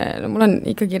 mul on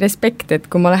ikkagi respekt, et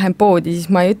kui ma lähen poodi, siis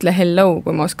ma ei ütle hello,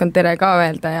 kui ma oskan tere ka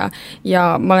öelda ja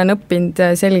ma olen õppinud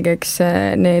selgeks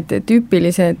need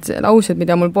tüüpilised laused,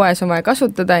 mida mul poes on vaja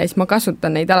kasutada ja siis ma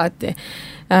kasutan neid alati.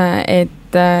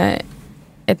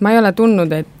 Et ma ei ole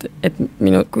tundnud, et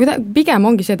pigem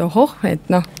ongi see,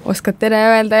 et oskad tere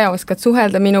öelda ja oskad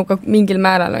suhelda minuga mingil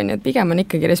määral on, et pigem on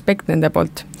ikkagi respekt nende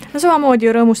poolt. No samamoodi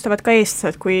ju rõõmustavad ka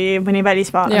eestlased, kui mõni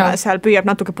välismaalane seal püüab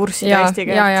natuke purssida eesti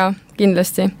keelt. Ja,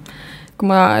 kindlasti. Kui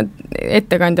ma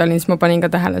ettekandja olin, siis ma panin ka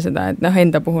tähele seda, et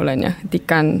enda puhul on ju, et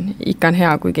ikka on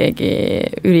hea, kui keegi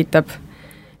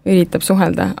üritab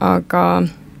suhelda, aga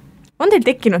on teil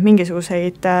tekkinud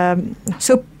mingisuguseid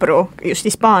sõpru, just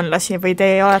hispaanlasi, või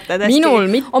te olete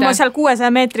tõesti oma seal 600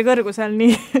 meetri kõrgusel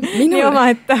nii oma,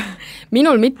 et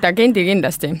Minul mitte, Kendil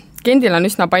kindlasti. Kendil on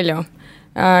üsna palju,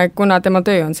 kuna tema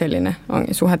töö on selline, on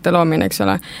suhete loomine, eks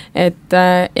ole.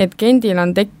 Et Kendil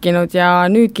on tekkinud ja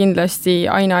nüüd kindlasti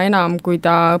aina enam, kui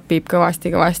ta õpib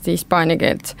kõvasti hispaania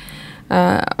keelt.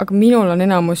 Aga minul on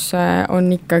enamus on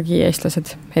ikkagi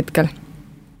eestlased hetkel,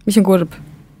 mis on kurb.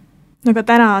 No ka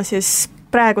täna siis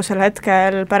praegusel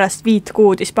hetkel pärast 5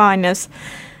 kuud Hispaanias,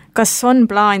 kas on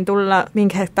plaan tulla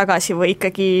mingi hetk tagasi või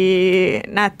ikkagi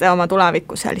näete oma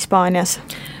tulevikku seal Hispaanias?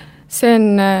 See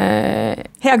on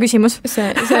hea küsimus. See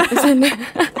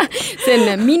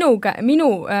on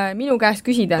minu käest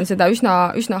küsida on seda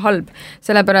üsna halb,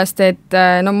 sellepärast et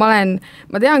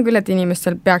ma tean küll, et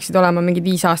inimestel peaksid olema mingid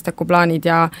 5-aastaku plaanid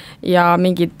ja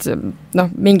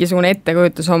mingisugune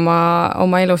ettekujutus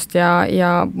oma elust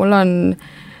ja mul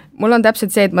on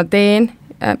täpselt see, et ma teen,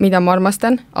 mida ma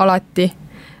armastan alati.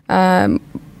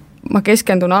 Ma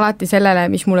keskendun alati sellele,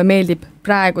 mis mulle meeldib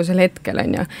praegusel hetkel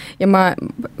on ju. Ja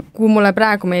kui mulle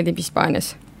praegu meeldib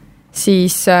Hispaanias,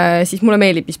 siis mulle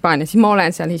meeldib Hispaanias, siis ma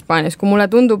olen seal Hispaanias. Kui mulle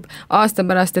tundub aasta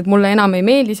pärast, et mulle enam ei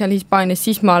meeldi seal Hispaanias,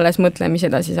 siis ma alles mõtlen, mis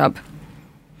edasi saab.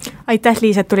 Aitäh,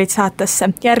 Liis, et tulid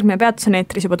saatesse. Järgmine peatus on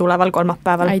eetris juba tuleval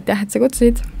kolmapäeval. Aitäh, et sa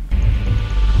kutsusid.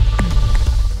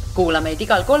 Kuula meid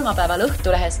igal kolmapäeval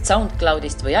Õhtulehest,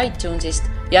 SoundCloudist või iTunesist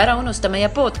ja ära unusta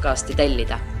meie podcasti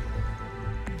tellida.